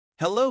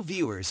Hello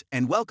viewers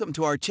and welcome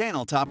to our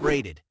channel Top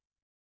Rated.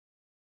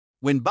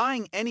 When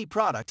buying any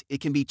product,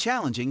 it can be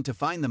challenging to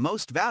find the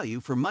most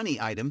value for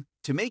money item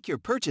to make your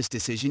purchase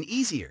decision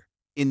easier.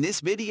 In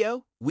this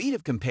video, we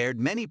have compared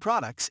many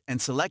products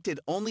and selected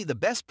only the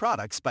best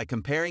products by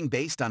comparing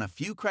based on a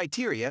few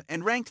criteria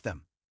and ranked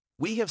them.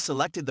 We have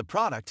selected the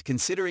product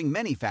considering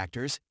many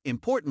factors,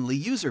 importantly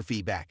user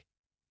feedback.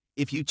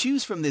 If you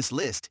choose from this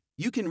list,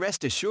 you can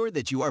rest assured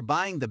that you are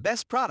buying the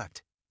best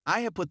product.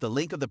 I have put the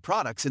link of the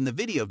products in the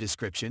video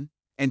description,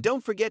 and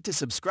don't forget to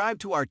subscribe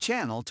to our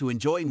channel to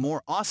enjoy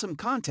more awesome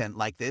content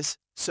like this.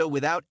 So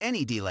without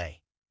any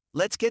delay,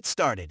 let's get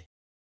started.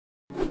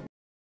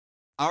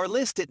 Our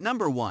list at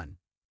number 1.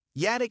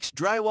 YATTICH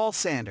Drywall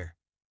Sander.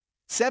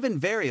 7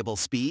 variable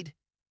speed,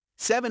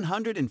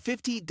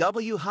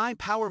 750W high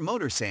power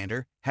motor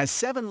sander has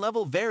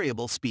 7-level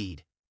variable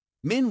speed.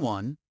 Min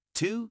 1,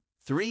 2,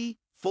 3,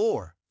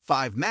 4,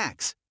 5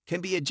 max. Can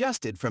be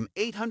adjusted from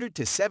 800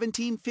 to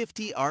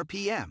 1750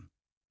 RPM.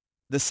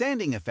 The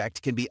sanding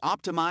effect can be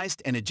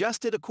optimized and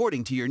adjusted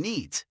according to your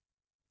needs.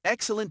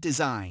 Excellent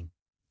design.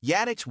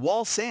 YATTICH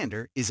wall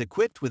sander is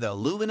equipped with an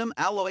aluminum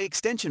alloy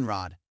extension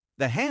rod.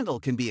 The handle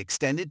can be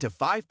extended to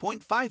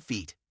 5.5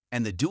 feet,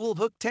 and the dual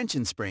hook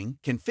tension spring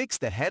can fix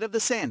the head of the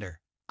sander.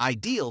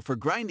 Ideal for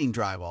grinding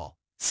drywall,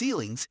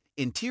 ceilings,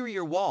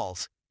 interior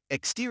walls,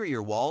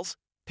 exterior walls,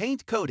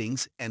 paint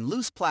coatings, and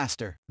loose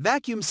plaster.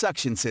 Vacuum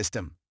suction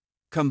system.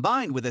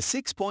 Combined with a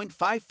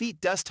 6.5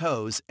 feet dust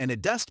hose and a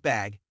dust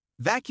bag,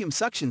 vacuum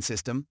suction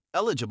system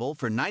eligible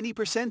for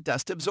 90%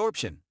 dust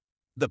absorption.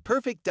 The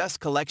perfect dust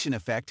collection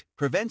effect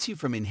prevents you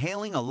from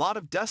inhaling a lot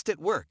of dust at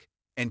work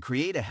and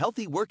create a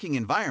healthy working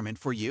environment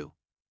for you.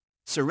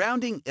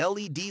 Surrounding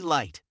LED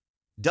light.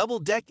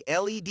 Double-deck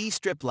LED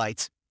strip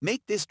lights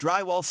make this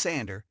drywall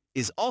sander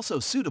is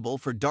also suitable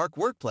for dark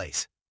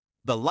workplace.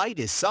 The light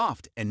is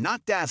soft and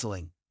not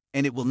dazzling,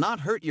 and it will not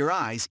hurt your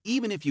eyes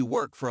even if you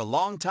work for a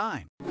long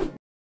time.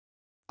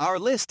 Our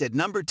list at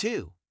number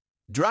 2.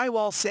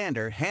 Drywall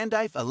Sander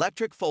Handife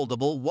Electric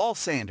Foldable Wall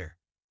Sander.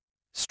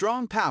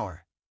 Strong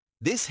power.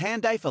 This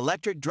Handife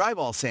electric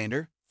drywall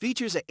sander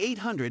features a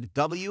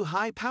 800W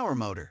high power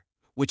motor,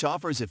 which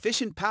offers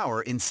efficient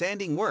power in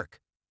sanding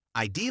work.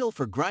 Ideal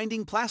for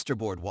grinding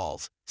plasterboard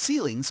walls,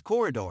 ceilings,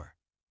 corridor.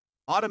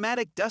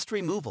 Automatic dust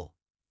removal.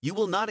 You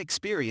will not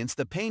experience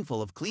the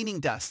painful of cleaning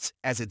dusts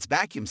as its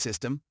vacuum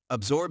system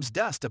absorbs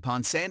dust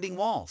upon sanding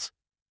walls.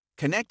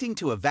 Connecting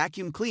to a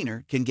vacuum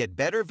cleaner can get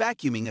better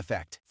vacuuming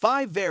effect.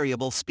 5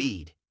 variable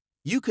speed.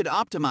 You could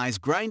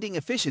optimize grinding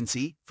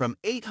efficiency from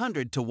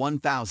 800 to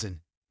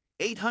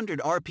 1,800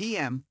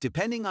 RPM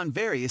depending on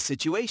various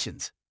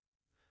situations.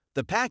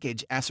 The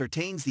package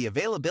ascertains the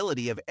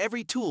availability of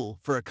every tool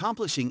for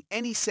accomplishing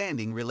any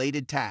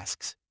sanding-related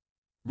tasks.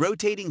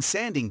 Rotating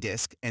sanding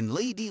disc and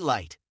LED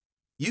light.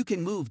 You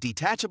can move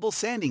detachable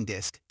sanding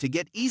disc to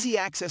get easy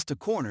access to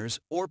corners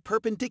or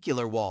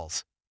perpendicular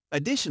walls.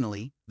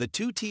 Additionally, the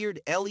 2-tiered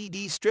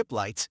LED strip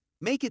lights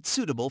make it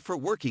suitable for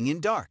working in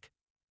dark.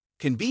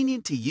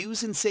 Convenient to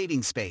use and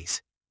saving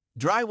space.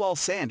 Drywall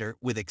sander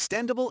with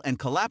extendable and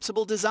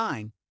collapsible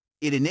design.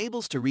 It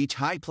enables to reach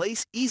high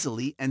place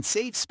easily and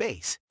save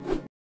space.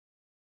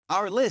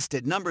 Our list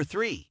at number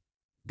 3.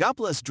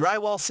 Goplus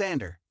Drywall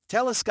Sander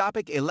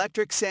Telescopic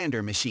Electric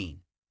Sander Machine.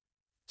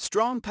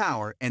 Strong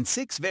power and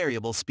 6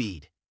 variable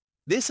speed.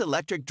 This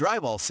electric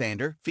drywall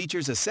sander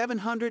features a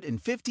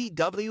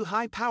 750W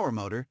high power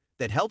motor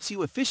that helps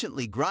you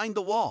efficiently grind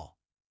the wall.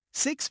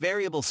 6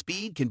 variable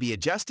speed can be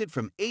adjusted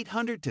from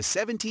 800 to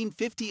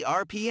 1750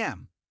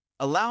 RPM,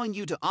 allowing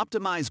you to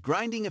optimize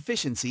grinding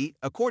efficiency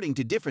according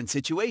to different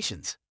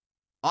situations.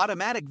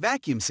 Automatic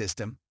vacuum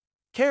system.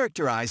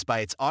 Characterized by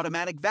its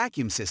automatic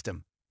vacuum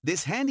system,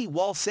 this handy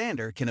wall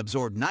sander can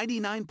absorb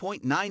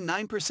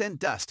 99.99%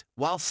 dust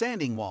while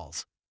sanding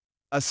walls.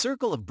 A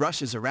circle of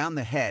brushes around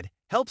the head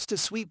helps to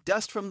sweep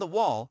dust from the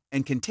wall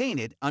and contain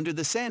it under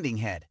the sanding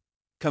head.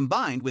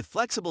 Combined with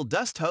flexible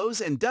dust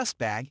hose and dust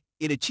bag,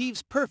 it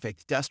achieves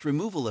perfect dust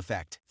removal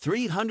effect.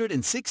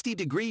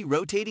 360-degree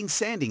rotating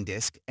sanding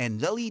disc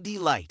and LED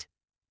light.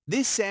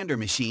 This sander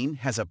machine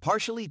has a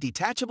partially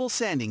detachable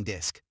sanding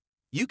disc.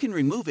 You can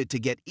remove it to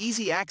get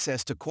easy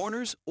access to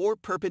corners or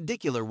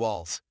perpendicular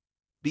walls.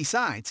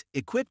 Besides,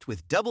 equipped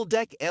with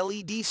double-deck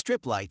LED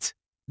strip lights,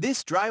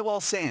 this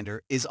drywall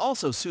sander is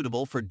also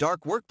suitable for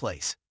dark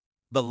workplace.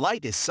 The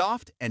light is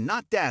soft and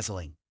not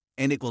dazzling,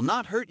 and it will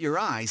not hurt your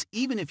eyes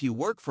even if you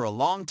work for a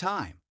long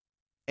time.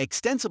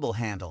 Extensible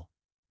handle.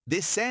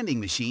 This sanding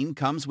machine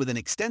comes with an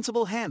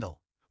extensible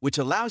handle, which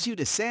allows you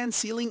to sand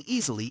ceiling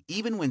easily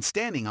even when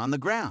standing on the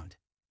ground.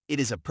 It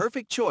is a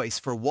perfect choice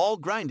for wall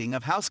grinding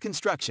of house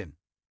construction.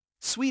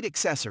 Suite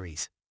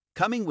accessories.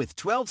 Coming with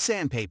 12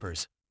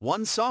 sandpapers,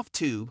 1 soft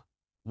tube,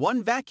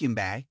 1 vacuum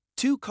bag,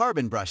 2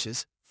 carbon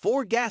brushes,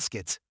 4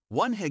 gaskets,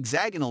 1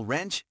 hexagonal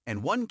wrench,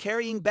 and 1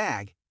 carrying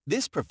bag.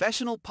 This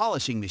professional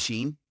polishing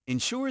machine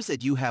ensures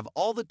that you have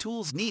all the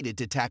tools needed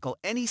to tackle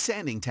any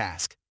sanding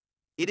task.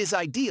 It is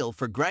ideal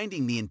for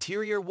grinding the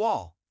interior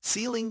wall,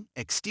 ceiling,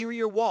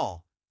 exterior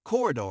wall,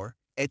 corridor,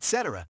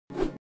 etc.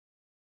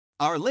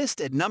 Our list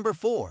at number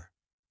 4.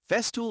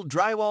 Festool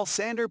Drywall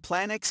Sander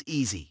PLANEX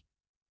Easy.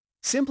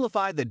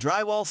 Simplify the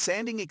drywall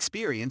sanding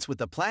experience with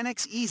the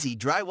PLANEX Easy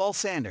Drywall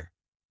Sander.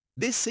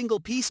 This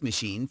single-piece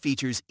machine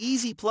features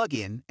easy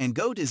plug-in and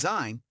go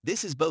design.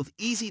 This is both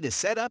easy to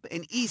set up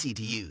and easy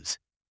to use.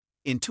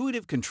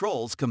 Intuitive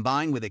controls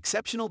combine with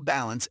exceptional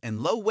balance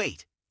and low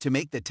weight to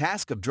make the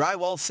task of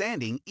drywall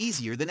sanding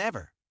easier than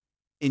ever.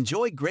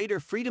 Enjoy greater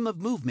freedom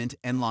of movement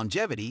and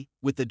longevity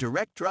with the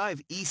direct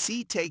drive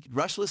EC-Take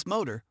brushless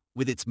motor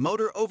with its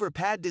motor over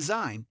pad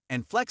design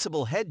and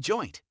flexible head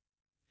joint.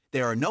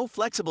 There are no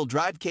flexible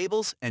drive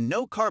cables and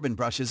no carbon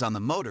brushes on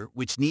the motor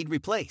which need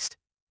replaced.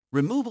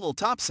 Removable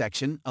top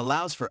section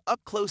allows for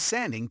up-close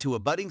sanding to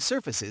abutting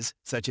surfaces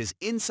such as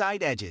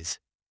inside edges.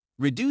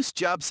 Reduce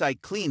job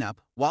site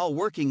cleanup while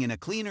working in a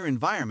cleaner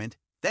environment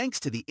thanks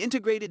to the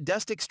integrated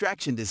dust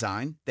extraction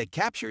design that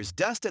captures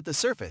dust at the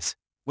surface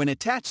when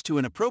attached to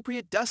an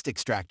appropriate dust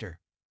extractor.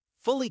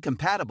 Fully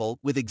compatible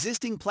with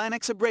existing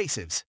PLANEX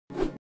abrasives.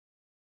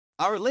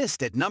 Our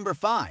list at number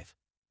 5.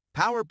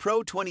 Power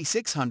Pro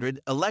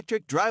 2600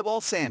 Electric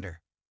Drywall Sander.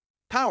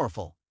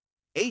 Powerful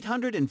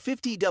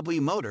 850W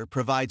motor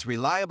provides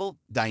reliable,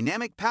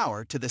 dynamic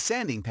power to the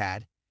sanding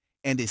pad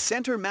and is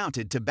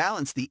center-mounted to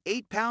balance the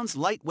 8 pounds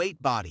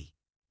lightweight body.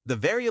 The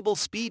variable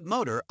speed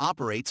motor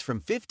operates from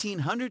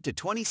 1500 to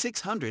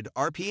 2600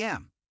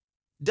 RPM.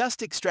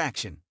 Dust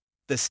extraction.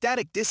 The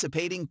static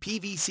dissipating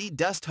PVC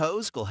dust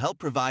hose will help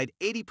provide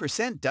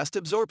 80% dust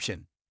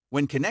absorption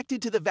when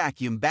connected to the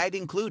vacuum bag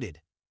included.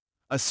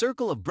 A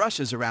circle of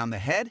brushes around the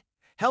head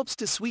helps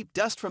to sweep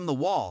dust from the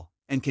wall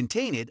and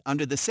contain it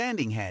under the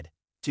sanding head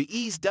to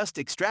ease dust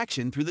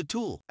extraction through the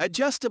tool.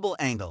 Adjustable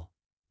angle.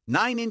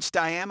 9-inch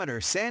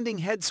diameter sanding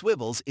head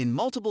swivels in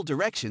multiple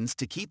directions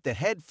to keep the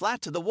head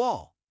flat to the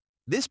wall.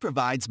 This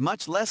provides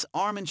much less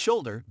arm and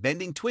shoulder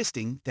bending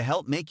twisting to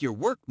help make your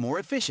work more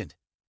efficient.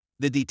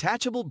 The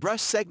detachable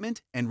brush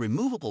segment and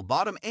removable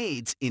bottom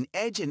aids in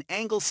edge and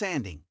angle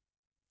sanding.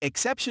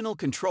 Exceptional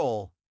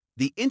control.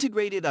 The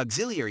integrated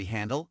auxiliary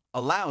handle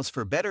allows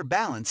for better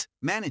balance,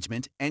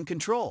 management, and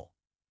control.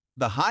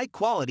 The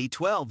high-quality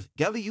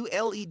 12W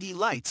LED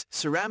lights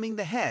surrounding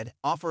the head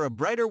offer a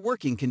brighter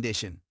working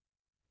condition.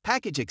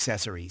 Package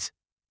accessories.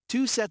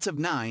 2 sets of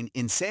 9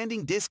 in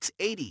sanding discs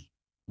 80,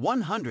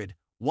 100,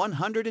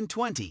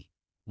 120,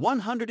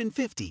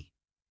 150,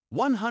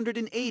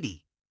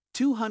 180,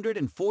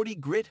 240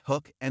 grit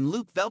hook and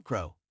loop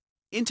Velcro.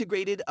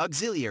 Integrated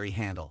auxiliary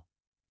handle.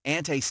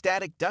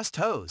 Anti-static dust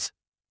hose.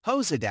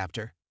 Hose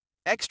adapter.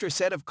 Extra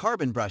set of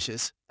carbon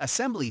brushes,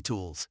 assembly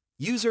tools,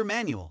 user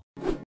manual.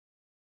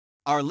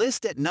 Our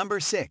list at number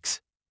 6.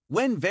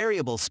 Wen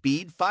Variable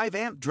Speed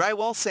 5-amp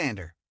Drywall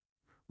Sander.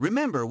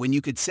 Remember when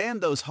you could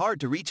sand those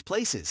hard-to-reach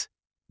places?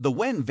 The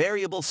Wen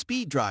Variable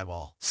Speed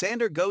Drywall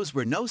Sander goes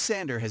where no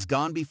sander has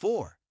gone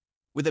before.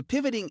 With a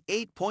pivoting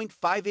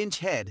 8.5-inch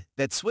head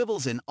that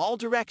swivels in all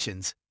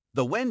directions,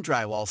 the Wen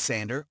Drywall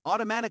Sander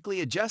automatically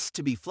adjusts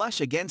to be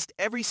flush against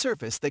every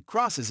surface that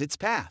crosses its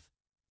path.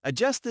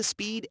 Adjust the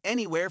speed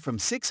anywhere from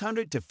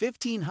 600 to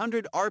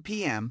 1500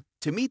 RPM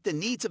to meet the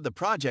needs of the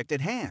project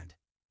at hand.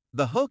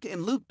 The hook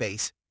and loop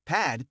base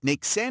pad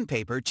makes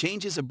sandpaper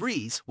changes a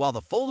breeze while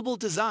the foldable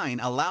design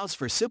allows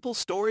for simple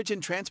storage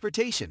and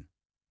transportation.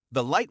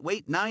 The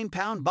lightweight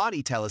 9-pound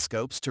body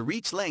telescopes to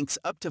reach lengths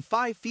up to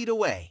 5 feet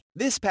away.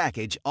 This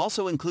package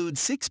also includes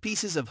 6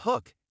 pieces of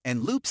hook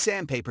and loop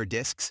sandpaper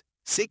discs,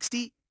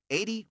 60,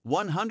 80,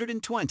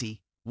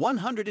 120,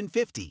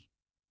 150,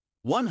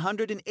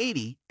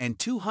 180, and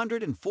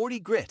 240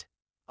 grit,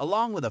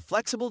 along with a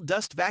flexible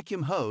dust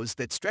vacuum hose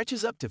that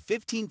stretches up to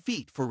 15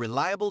 feet for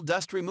reliable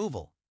dust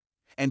removal.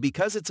 And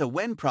because it's a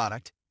Wen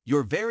product,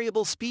 your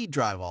variable speed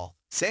drywall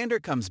sander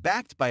comes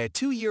backed by a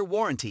 2-year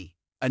warranty,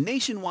 a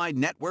nationwide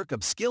network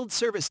of skilled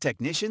service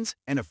technicians,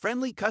 and a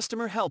friendly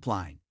customer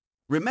helpline.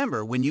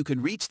 Remember when you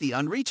can reach the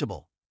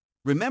unreachable.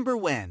 Remember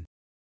Wen.